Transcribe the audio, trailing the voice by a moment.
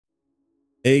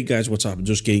Hey guys, what's up?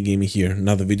 Just K Gaming here.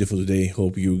 Another video for today.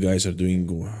 Hope you guys are doing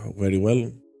very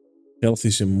well. Health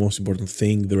is the most important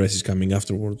thing. The rest is coming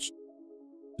afterwards.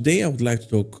 Today I would like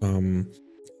to talk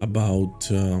about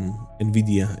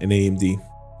Nvidia and AMD.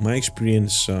 My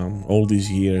experience all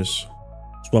these years,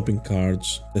 swapping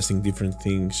cards, testing different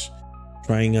things,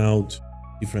 trying out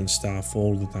different stuff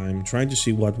all the time, trying to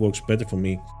see what works better for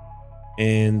me.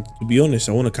 And to be honest,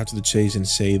 I want to cut to the chase and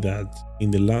say that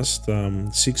in the last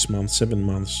 6 months, 7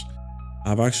 months,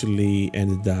 I've actually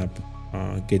ended up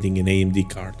getting an AMD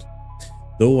card.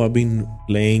 Though I've been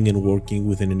playing and working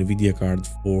with an Nvidia card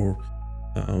for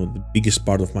the biggest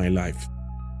part of my life.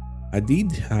 I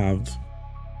did have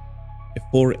a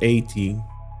 480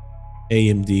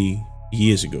 AMD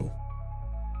years ago,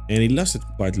 and it lasted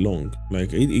quite long.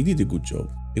 Like it did a good job.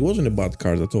 It wasn't a bad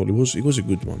card at all. It was a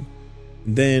good one.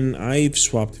 Then I've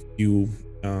swapped a few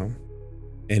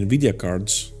Nvidia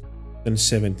cards,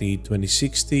 2070,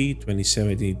 2060,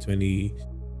 2070,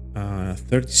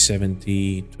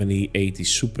 3070, 2080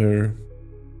 Super,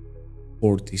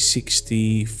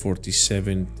 4060,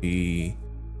 4070,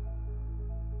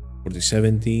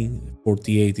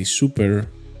 4080 Super,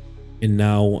 and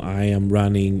now I am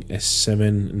running a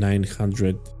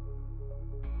 7900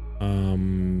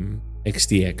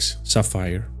 XTX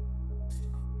Sapphire.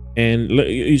 And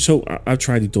so I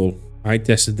tried it all. I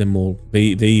tested them all.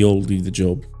 They all did the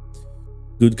job.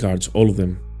 Good cards, all of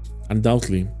them,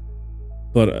 undoubtedly.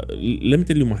 But let me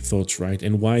tell you my thoughts, right?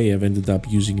 And why I've ended up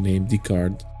using an AMD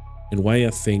card, and why I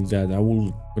think that I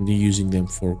will continue using them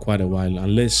for quite a while,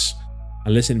 unless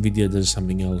Nvidia does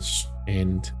something else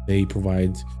and they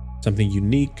provide something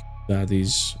unique that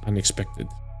is unexpected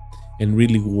and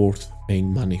really worth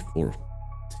paying money for.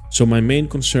 So my main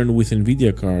concern with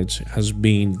Nvidia cards has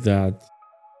been that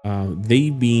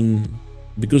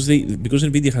because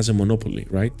Nvidia has a monopoly,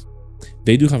 right?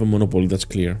 They do have a monopoly, that's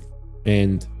clear,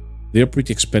 and they're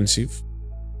pretty expensive.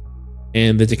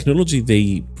 And the technology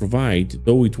they provide,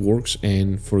 though it works,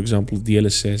 and for example,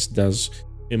 DLSS does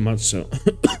a much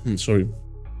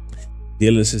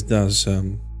DLSS does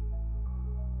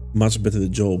much better the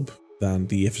job than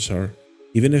the FSR.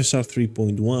 Even FSR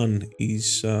 3.1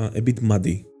 is a bit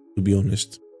muddy, to be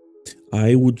honest.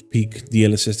 I would pick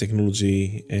DLSS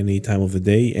technology any time of the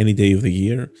day, any day of the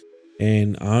year,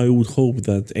 and I would hope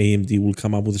that AMD will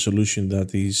come up with a solution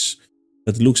that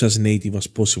looks as native as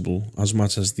possible, as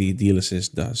much as the DLSS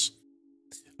does.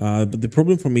 But the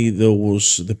problem for me though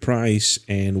was the price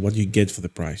and what you get for the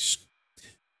price.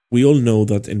 We all know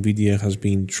that Nvidia has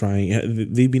been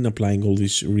they've been applying all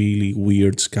these really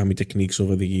weird scammy techniques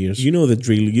over the years. You know the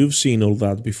drill, you've seen all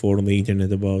that before on the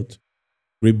internet about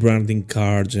rebranding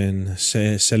cards and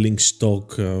selling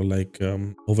stock,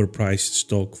 overpriced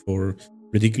stock for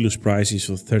ridiculous prices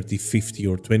of 3050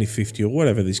 or 2050 or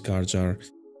whatever these cards are.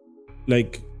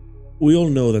 Like, we all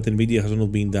know that Nvidia has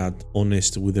not been that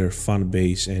honest with their fan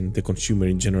base and the consumer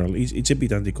in general. It's a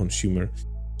bit anti-consumer.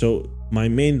 So my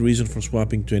main reason for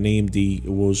swapping to an AMD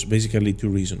was basically two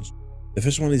reasons. The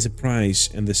first one is the price,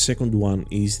 and the second one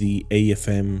is the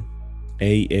AFMF2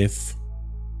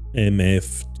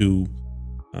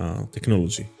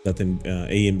 technology that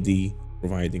AMD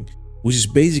providing, which is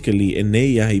basically an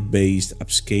AI-based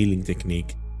upscaling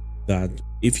technique that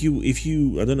if you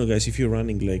I don't know guys, if you're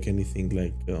running like anything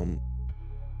like an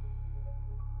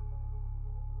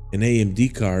AMD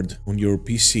card on your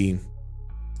PC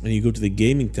and you go to the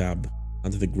gaming tab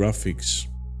under the graphics,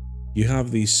 you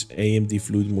have these AMD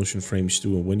fluid motion frames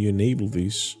too, and when you enable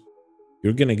this,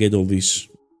 you're gonna get all this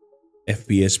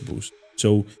FPS boost.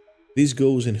 So this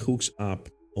goes and hooks up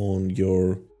on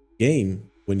your game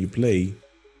when you play,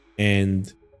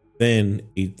 and then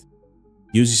it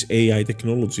uses AI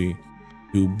technology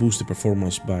to boost the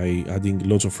performance by adding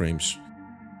lots of frames.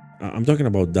 I'm talking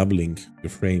about doubling your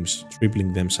frames,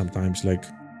 tripling them sometimes, like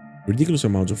ridiculous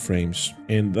amounts of frames,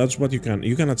 and that's what you can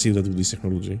achieve that with this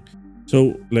technology.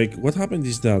 So like what happened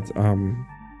is that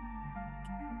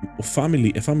a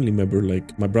family member,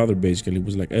 like my brother, basically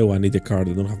was like, oh, I need a card,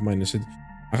 I don't have mine. I said,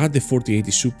 I had the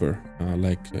 4080 Super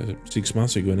 6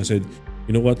 months ago, and I said,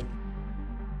 you know what,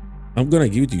 I'm gonna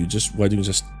give it to you, just why don't you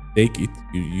just take it?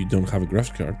 You don't have a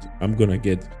graphics card. I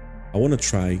want to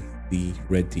try the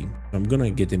red team. I'm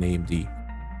gonna get an AMD.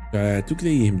 I took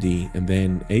the AMD, and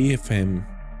then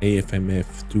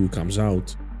AFMF2 comes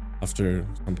out after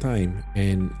some time,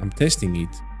 and I'm testing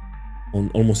it on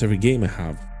almost every game I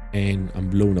have, and I'm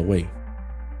blown away.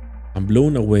 I'm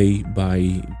blown away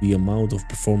by the amount of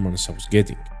performance I was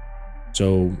getting.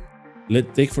 So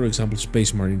let's take for example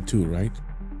Space Marine 2, right?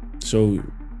 So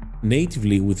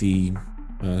natively with the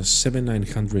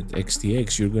 7900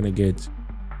 XTX, you're gonna get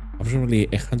approximately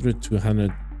 100 to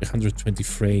 120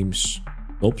 frames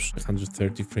tops,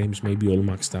 130 frames maybe, all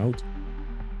maxed out.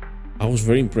 I was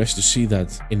very impressed to see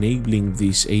that enabling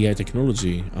this AI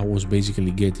technology, I was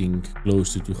basically getting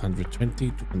close to 220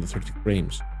 to 130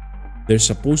 frames. There's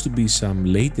supposed to be some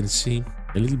latency,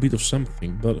 a little bit of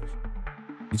something, but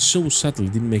it's so subtle,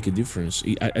 it didn't make a difference.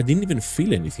 I didn't even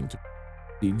feel anything.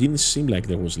 It didn't seem like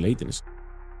there was latency.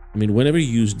 I mean, whenever you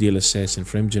use DLSS and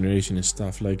frame generation and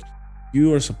stuff, like,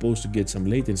 you are supposed to get some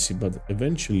latency, but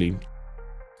eventually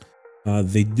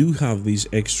they do have these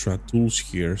extra tools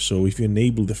here. So if you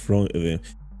enable the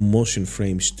motion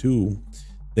frames too,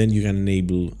 then you can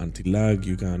enable anti-lag,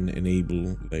 you can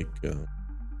enable like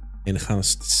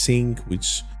enhanced sync,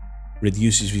 which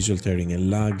reduces visual tearing and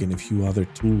lag, and a few other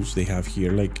tools they have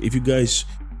here. Like if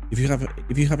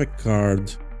you have a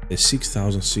card, a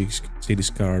 6006 series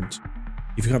card,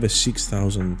 if you have a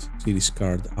 6000 series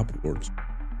card upwards,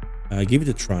 give it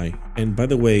a try. And by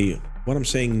the way, what I'm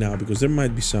saying now, because there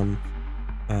might be some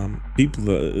people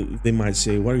that they might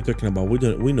say, what are you talking about?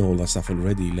 We know all that stuff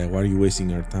already. Like, why are you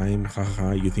wasting our time?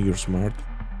 Haha, you think you're smart?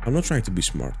 I'm not trying to be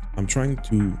smart. I'm trying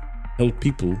to help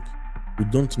people who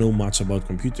don't know much about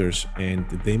computers and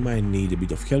they might need a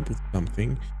bit of help with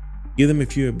something. Give them a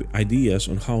few ideas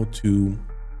on how to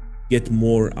get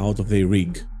more out of their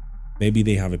rig. Maybe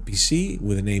they have a PC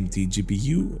with an AMD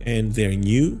GPU and they're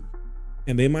new,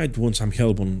 and they might want some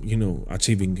help on,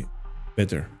 achieving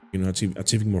better,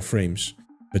 achieving more frames,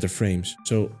 better frames.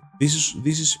 So this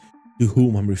is to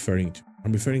whom I'm referring to.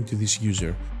 I'm referring to this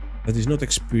user that is not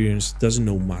experienced, doesn't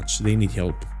know much, they need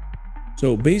help.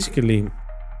 So basically,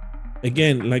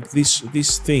 again, like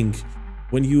this thing,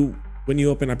 when you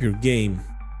open up your game,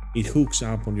 it hooks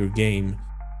up on your game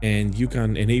and you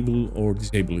can enable or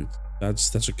disable it.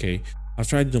 That's okay. I've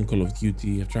tried it on Call of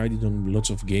Duty, I've tried it on lots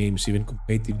of games, even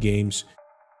competitive games.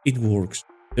 It works.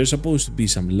 There's supposed to be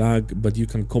some lag, but you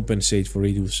can compensate for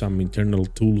it with some internal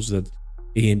tools that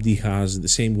AMD has, the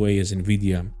same way as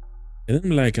Nvidia.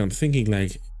 And I'm thinking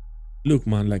like, look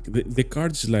man, like the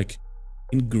cards, like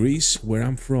in Greece where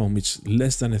I'm from, it's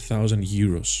less than 1,000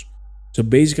 euros. So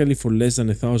basically for less than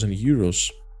 1,000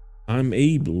 euros, I'm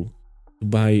able to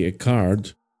buy a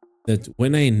card that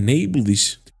when I enable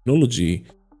this technology,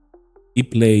 it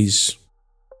plays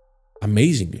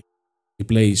amazingly. It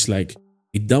plays like,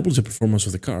 it doubles the performance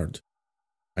of the card,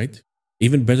 right?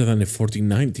 Even better than a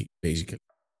 4090, basically,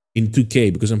 in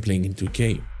 2K, because I'm playing in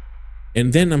 2K.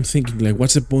 And then I'm thinking, like,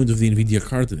 what's the point of the Nvidia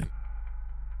card then?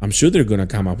 I'm sure they're gonna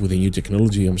come up with a new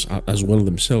technology as well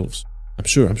themselves. I'm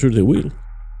sure they will.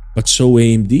 But so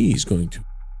AMD is going to.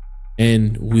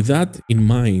 And with that in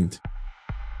mind,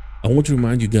 I want to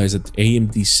remind you guys that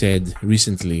AMD said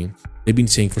recently, they've been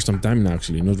saying for some time now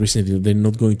actually, not recently, they're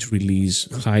not going to release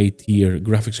high-tier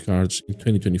graphics cards in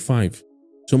 2025.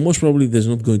 So most probably there's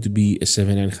not going to be a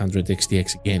 7900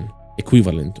 XTX again,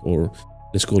 equivalent, or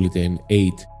let's call it an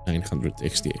 8900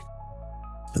 XTX.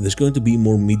 And there's going to be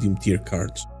more medium-tier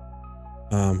cards.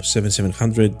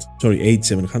 8700,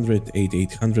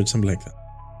 8800, something like that.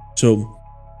 So,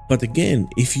 but again,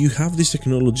 if you have this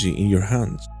technology in your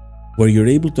hands, where you're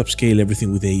able to upscale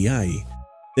everything with AI,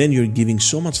 then you're giving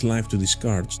so much life to these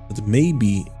cards that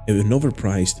maybe an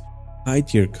overpriced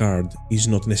high-tier card is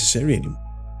not necessary anymore.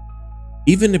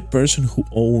 Even a person who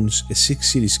owns a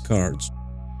 6 series cards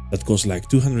that cost like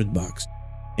 200 bucks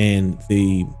and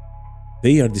they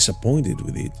are disappointed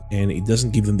with it and it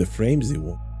doesn't give them the frames they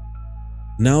want,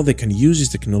 now they can use this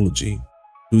technology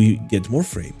to get more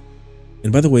frame.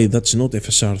 And by the way, that's not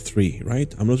FSR 3,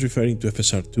 right? I'm not referring to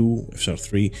FSR 2, FSR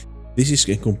 3. This is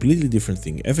a completely different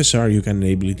thing. FSR, you can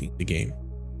enable it in the game.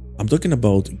 I'm talking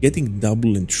about getting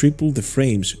double and triple the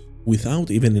frames without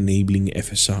even enabling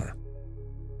FSR.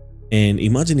 And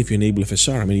imagine if you enable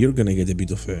FSR, I mean, you're gonna get a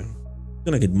bit of a, you're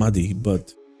gonna get muddy,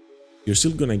 but you're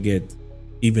still gonna get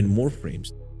even more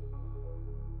frames.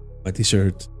 My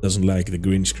t-shirt doesn't like the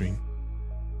green screen.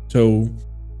 So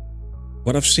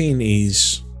what I've seen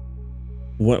is,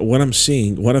 what I've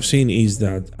seen is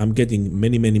that I'm getting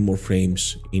many more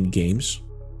frames in games.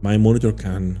 My monitor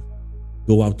can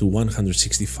go up to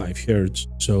 165 Hz,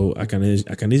 so I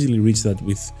can easily reach that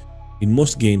in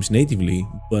most games natively.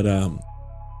 But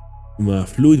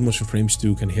fluid motion frames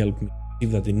too can help me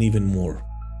achieve that and even more.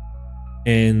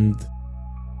 And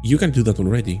you can do that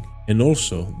already, and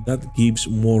also that gives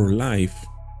more life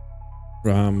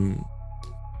from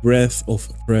breath of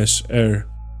fresh air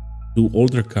to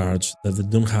older cards that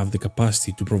don't have the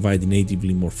capacity to provide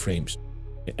natively more frames.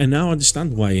 And now I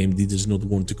understand why AMD does not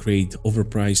want to create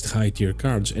overpriced high-tier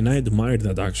cards, and I admire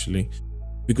that actually,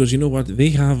 because you know what, they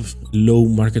have low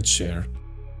market share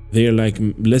They are like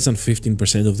less than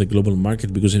 15% of the global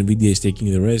market because Nvidia is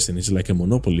taking the rest and it's like a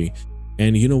monopoly.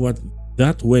 And you know what?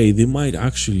 That way they might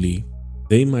actually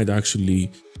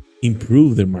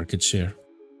improve their market share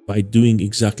by doing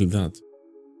exactly that,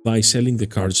 by selling the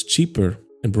cards cheaper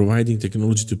and providing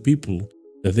technology to people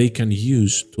that they can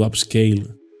use to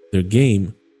upscale their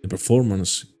game, the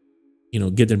performance,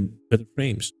 get them better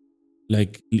frames,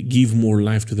 like give more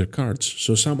life to their cards.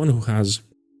 So someone who has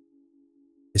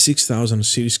a 6000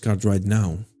 series card right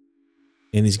now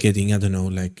and is getting, I don't know,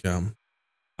 like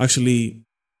actually,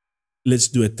 let's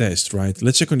do a test, right?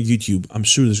 Let's check on YouTube. I'm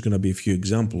sure there's going to be a few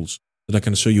examples that I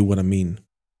can show you what I mean.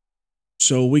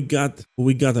 So we got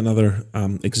another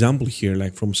example here,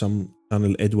 like from some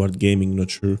channel, Edward Gaming, not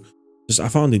sure. Just I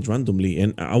found it randomly,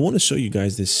 and I want to show you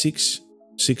guys the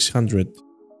 600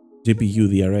 GPU,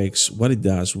 the RX, what it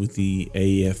does with the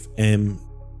AFM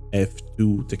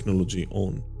F2 technology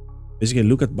on. Basically,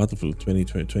 look at Battlefield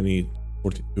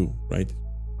 2042, right?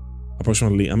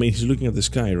 Approximately, I mean, he's looking at the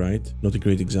sky, right? Not a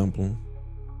great example.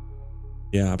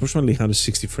 Yeah, approximately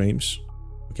 160 frames.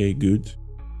 Okay, good.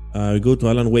 We go to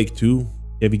Alan Wake 2,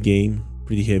 heavy game,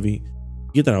 pretty heavy.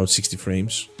 You get around 60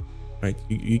 frames, right?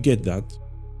 You get that.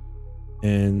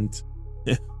 And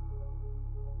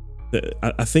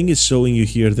I think it's showing you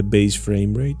here the base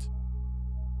frame rate.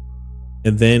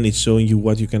 And then it's showing you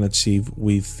what you can achieve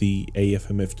with the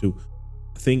AFMF2.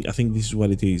 I think this is what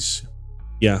it is.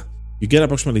 Yeah, you get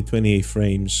approximately 28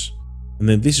 frames. And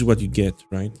then this is what you get,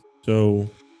 right? So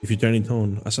if you turn it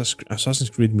on, Assassin's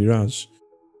Creed Mirage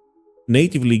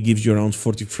natively gives you around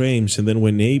 40 frames, and then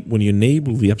when you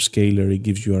enable the upscaler, it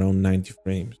gives you around 90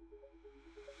 frames.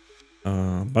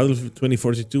 Battlefield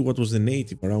 2042, what was the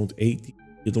native? Around 80.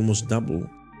 It almost double.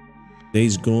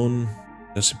 Days Gone,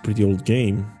 that's a pretty old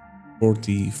game.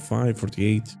 45,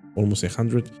 48, almost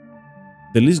 100.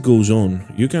 The list goes on.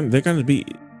 There can be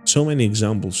so many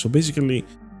examples. So basically,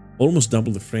 almost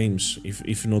double the frames,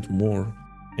 if not more.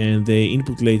 And the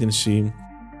input latency,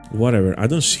 whatever. I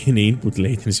don't see any input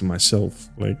latency myself,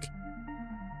 like.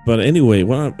 But anyway,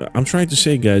 what I'm trying to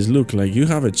say, guys, look, like you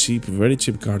have a very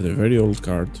cheap card, a very old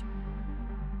card,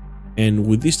 and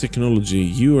with this technology,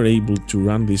 you are able to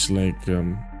run this like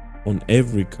on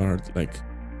every card, like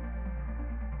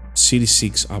Series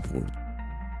 6 upward.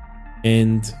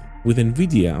 And with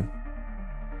Nvidia,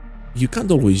 you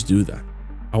can't always do that.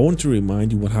 I want to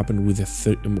remind you what happened with the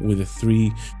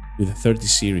 30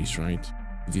 series, right?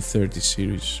 The 30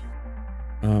 series.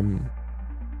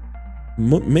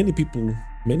 Many people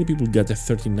got a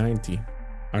 3090,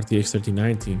 RTX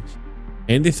 3090,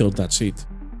 and they thought that's it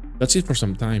for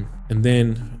some time. And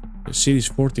then Series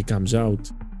 40 comes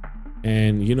out,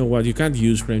 and you know what? You can't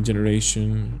use frame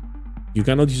generation. You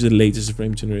cannot use the latest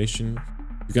frame generation.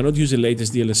 You cannot use the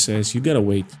latest DLSS. You gotta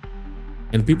wait.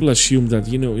 And people assume that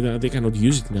they cannot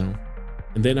use it now.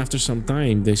 And then after some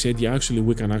time, they said, yeah, actually,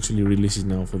 we can actually release it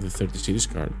now for the 30 series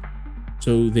card.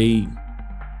 So they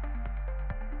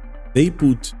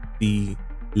put the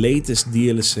latest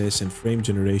DLSS and frame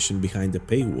generation behind the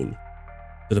paywall,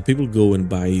 so that people go and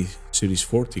buy Series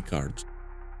 40 cards.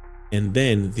 And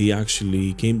then they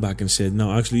actually came back and said,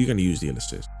 no, actually, you can use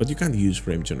DLSS, but you can't use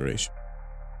frame generation.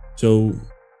 So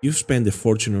you've spent a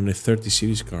fortune on a 30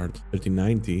 series card,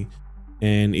 3090,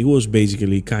 and it was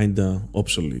basically kinda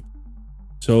obsolete.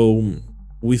 So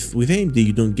with AMD,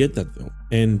 you don't get that though.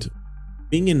 And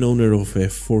being an owner of a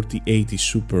 4080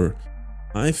 Super,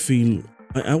 I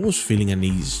was feeling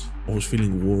unease. I was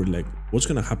feeling worried, like, what's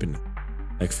gonna happen now?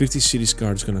 Like 50 series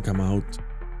cards gonna come out,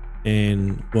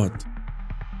 and what?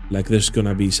 Like there's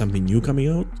gonna be something new coming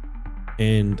out,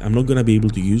 and I'm not gonna be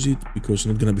able to use it because it's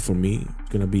not gonna be for me. It's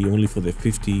gonna be only for the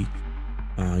 50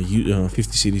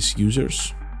 series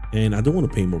users, and I don't want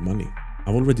to pay more money.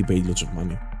 I've already paid lots of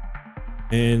money,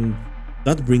 and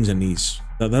that brings unease.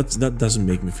 That doesn't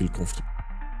make me feel comfortable.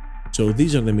 So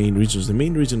these are the main reasons. The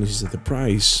main reason is that the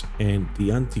price and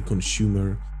the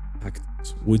anti-consumer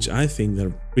tactics, which I think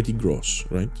are pretty gross,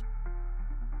 right?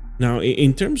 Now,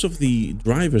 in terms of the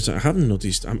drivers, I haven't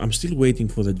noticed. I'm still waiting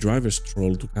for the drivers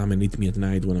troll to come and eat me at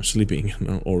night when I'm sleeping,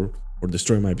 or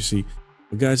destroy my PC.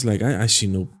 But guys, like I see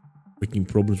no freaking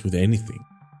problems with anything.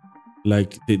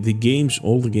 Like the games,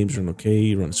 all the games run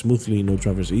okay, run smoothly, no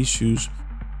drivers issues.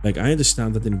 Like I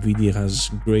understand that Nvidia has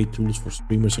great tools for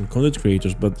streamers and content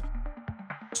creators, but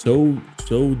so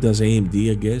does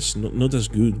AMD, I guess. Not as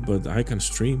good, but I can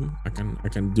stream. I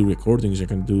can do recordings. I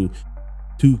can do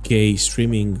 2K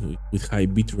streaming with high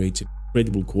bit rates,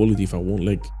 incredible quality if I want.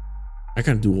 Like I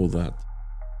can do all that.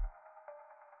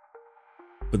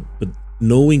 But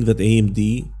knowing that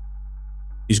AMD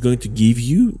is going to give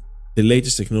you the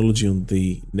latest technology on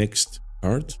the next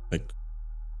card, like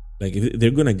Like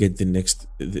they're gonna get the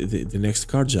next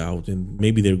cards out, and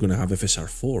maybe they're gonna have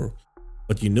FSR4,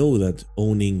 but you know that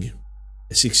owning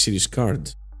a 6 series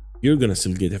card, you're gonna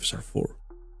still get FSR4.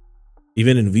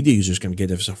 Even Nvidia users can get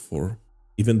FSR4.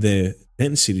 Even the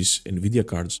 10 series Nvidia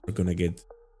cards are gonna get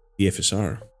the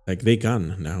FSR. Like they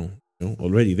can now,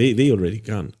 already. They already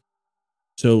can.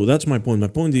 So that's my point. My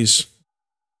point is,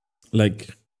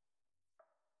 like,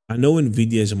 I know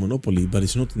Nvidia is a monopoly, but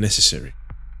it's not necessary.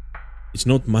 It's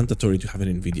not mandatory to have an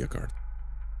Nvidia card.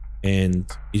 And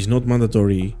it's not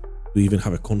mandatory to even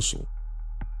have a console.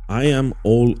 I am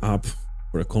all up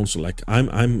for a console. Like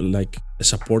I'm like a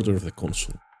supporter of the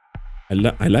console.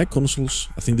 I like consoles.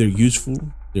 I think they're useful.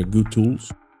 They're good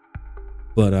tools.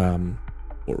 But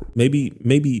or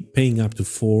maybe paying up to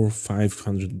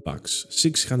 $400-500,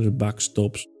 $600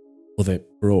 tops for the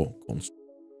Pro console.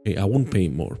 Okay, I won't pay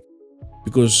more.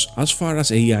 Because as far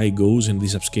as AI goes and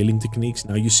these upscaling techniques,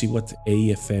 now you see what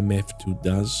AFMF2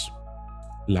 does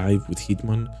live with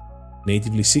Hitman.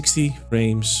 Natively 60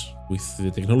 frames with the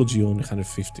technology on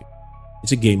 150.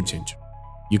 It's a game changer.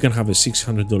 You can have a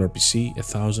 $600 PC,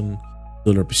 $1,000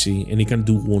 PC, and it can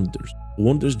do wonders.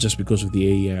 Wonders just because of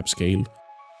the AI upscale.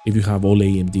 If you have all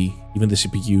AMD, even the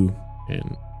CPU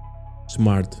and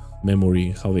smart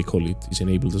memory, how they call it, is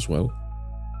enabled as well.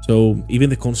 So even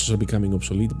the consoles are becoming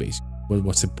obsolete basically. Well,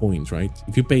 what's the point, right?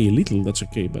 If you pay a little, that's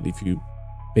okay, but if you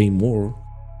pay more,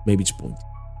 maybe it's pointless.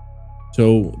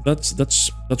 So that's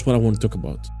what I want to talk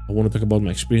about. I want to talk about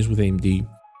my experience with AMD,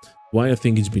 why I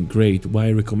think it's been great, why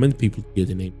I recommend people to get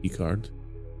an AMD card,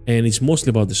 and it's mostly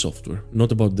about the software,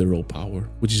 not about the raw power,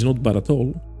 which is not bad at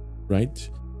all, right?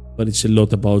 But it's a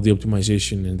lot about the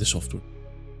optimization and the software.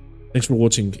 Thanks for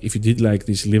watching. If you did like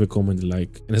this, leave a comment, a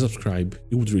like, and a subscribe.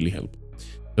 It would really help.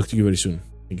 Talk to you very soon.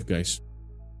 Thank you, guys.